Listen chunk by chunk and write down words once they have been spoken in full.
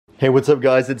Hey, what's up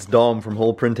guys? It's Dom from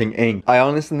Wholeprinting Inc. I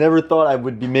honestly never thought I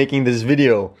would be making this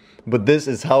video, but this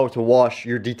is how to wash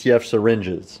your DTF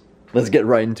syringes. Let's get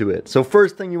right into it. So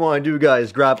first thing you want to do,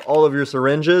 guys, grab all of your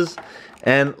syringes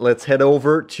and let's head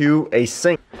over to a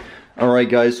sink. Alright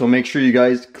guys, so make sure you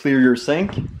guys clear your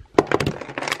sink.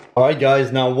 Alright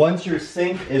guys, now once your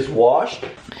sink is washed,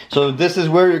 so this is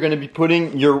where you're going to be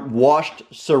putting your washed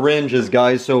syringes,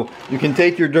 guys. So you can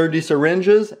take your dirty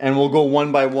syringes and we'll go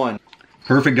one by one.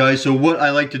 Perfect guys, so what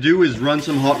I like to do is run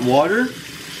some hot water.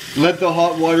 Let the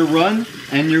hot water run,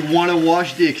 and you want to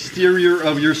wash the exterior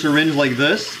of your syringe like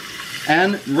this.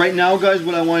 And right now guys,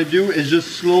 what I want to do is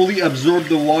just slowly absorb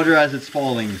the water as it's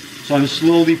falling. So I'm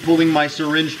slowly pulling my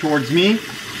syringe towards me.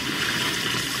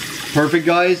 Perfect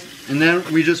guys, and then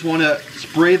we just want to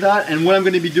spray that. And what I'm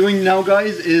going to be doing now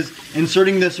guys is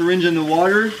inserting the syringe in the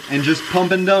water and just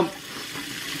pump and dump.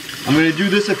 I'm going to do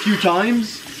this a few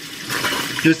times.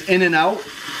 Just in and out.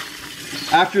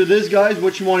 After this guys,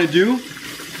 what you want to do,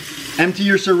 empty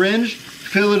your syringe,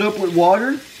 fill it up with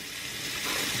water.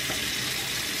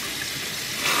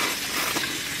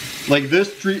 Like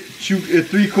this,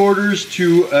 three quarters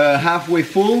to halfway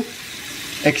full.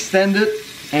 Extend it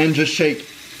and just shake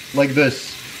like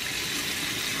this.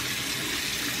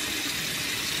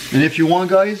 And if you want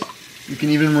guys, you can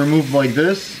even remove like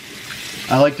this.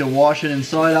 I like to wash it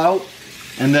inside out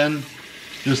and then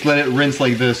just let it rinse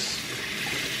like this.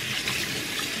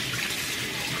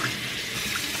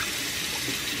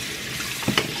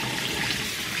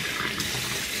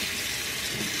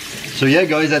 So yeah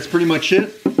guys, that's pretty much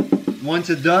it. Once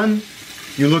it's done,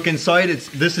 you look inside.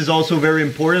 This is also very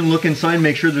important. Look inside,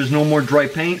 make sure there's no more dry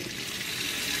paint.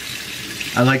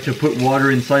 I like to put water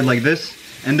inside like this.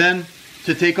 And then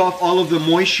to take off all of the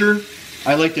moisture,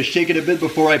 I like to shake it a bit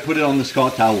before I put it on the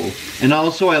Scott towel. And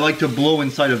also I like to blow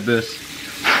inside of this.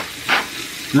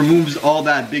 Removes all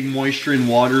that big moisture in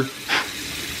water.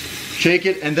 Shake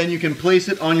it and then you can place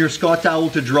it on your Scott towel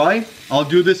to dry. I'll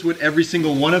do this with every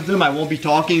single one of them. I won't be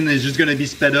talking, it's just gonna be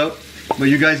sped up, but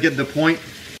you guys get the point.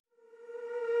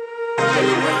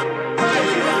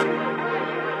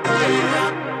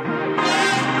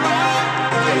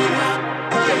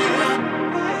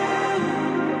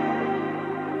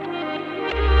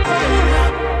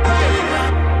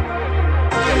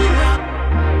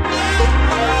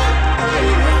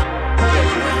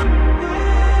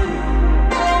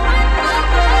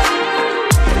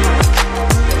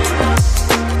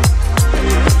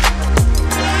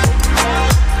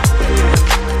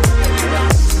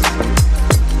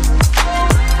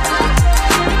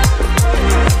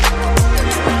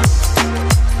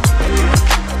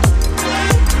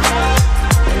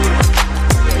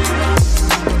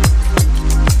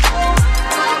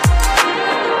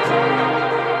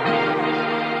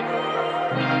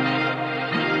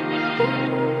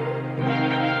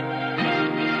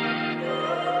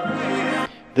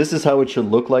 This is how it should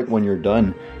look like when you're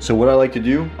done. So what I like to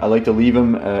do, I like to leave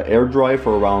them air dry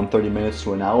for around 30 minutes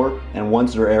to an hour. And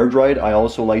once they're air dried, I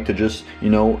also like to just,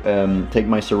 take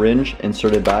my syringe,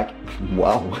 insert it back,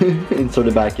 wow, insert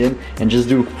it back in and just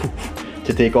do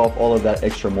to take off all of that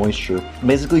extra moisture.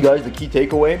 Basically guys, the key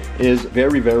takeaway is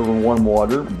very, very warm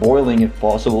water, boiling if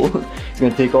possible. It's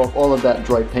gonna take off all of that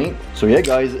dry paint. So yeah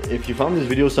guys, if you found this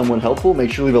video somewhat helpful,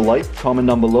 make sure to leave a like, comment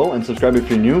down below, and subscribe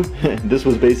if you're new. This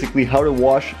was basically how to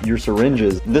wash your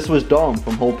syringes. This was Dom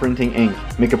from Wholeprinting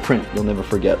Inc. Make a print you'll never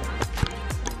forget.